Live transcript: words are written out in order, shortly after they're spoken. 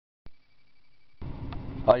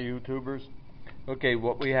Hi YouTubers. Okay,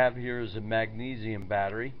 what we have here is a magnesium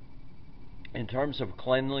battery. In terms of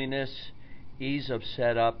cleanliness, ease of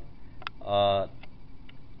setup,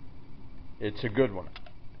 it's a good one.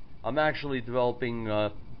 I'm actually developing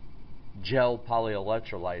gel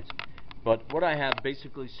polyelectrolytes, but what I have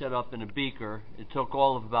basically set up in a beaker, it took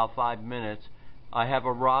all of about 5 minutes. I have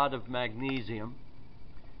a rod of magnesium.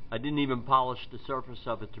 I didn't even polish the surface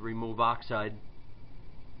of it to remove oxide.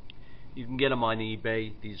 You can get them on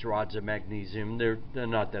eBay, these rods of magnesium. They're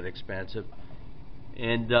not that expensive.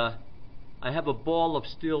 And I have a ball of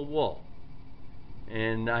steel wool,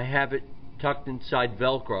 and I have it tucked inside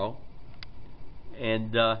velcro.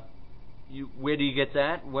 And where do you get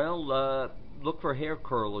that? Well, look for hair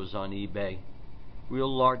curlers on eBay.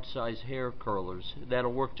 Real large size hair curlers.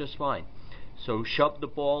 That'll work just fine. So shove the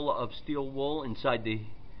ball of steel wool inside the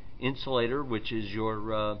insulator, which is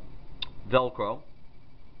your velcro.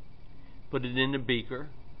 Put it in a beaker,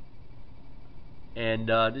 and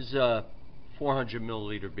this is a 400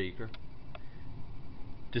 milliliter beaker.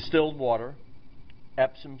 Distilled water,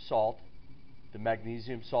 Epsom salt, the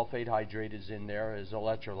magnesium sulfate hydrate is in there as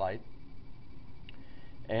electrolyte,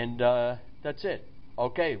 and that's it.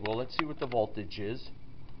 Okay, well, let's see what the voltage is.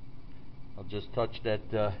 I'll just touch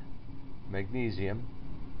that magnesium.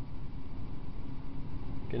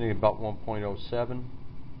 Getting about 1.07.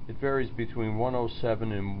 It varies between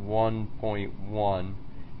 107 and 1.1,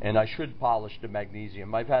 and I should polish the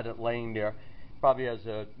magnesium. I've had it laying there, probably has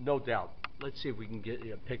no doubt. Let's see if we can get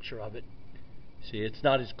a picture of it. See, it's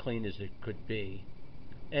not as clean as it could be,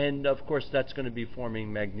 and of course that's going to be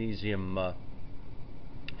forming magnesium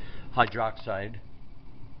hydroxide,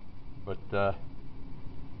 but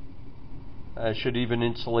I should even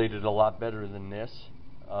insulate it a lot better than this.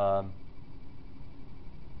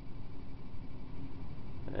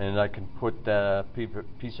 And I can put a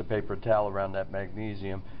piece of paper towel around that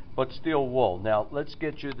magnesium, but steel wool. Now let's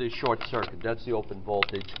get you the short circuit. That's the open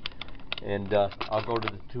voltage, and I'll go to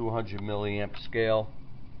the 200 milliamp scale,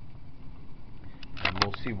 and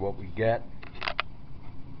we'll see what we get.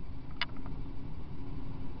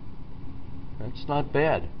 That's not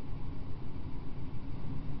bad.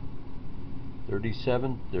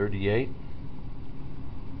 37, 38.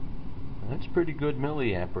 That's pretty good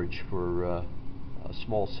milliamperage for a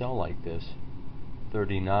small cell like this.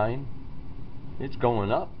 39. It's going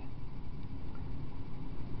up.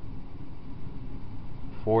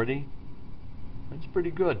 40. That's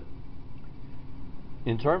pretty good.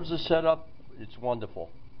 In terms of setup, it's wonderful.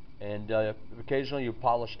 And occasionally you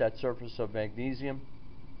polish that surface of magnesium.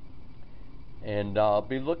 And I'll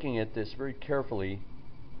be looking at this very carefully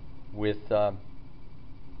with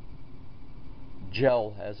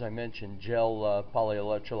gel, as I mentioned, gel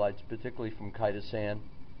polyelectrolytes, particularly from chitosan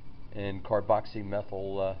and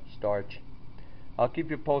carboxymethyl starch. I'll keep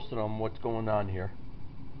you posted on what's going on here.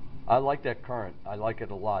 I like that current. I like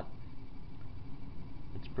it a lot.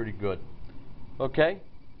 It's pretty good. Okay?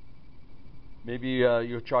 Maybe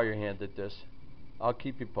you'll try your hand at this. I'll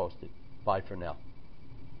keep you posted. Bye for now.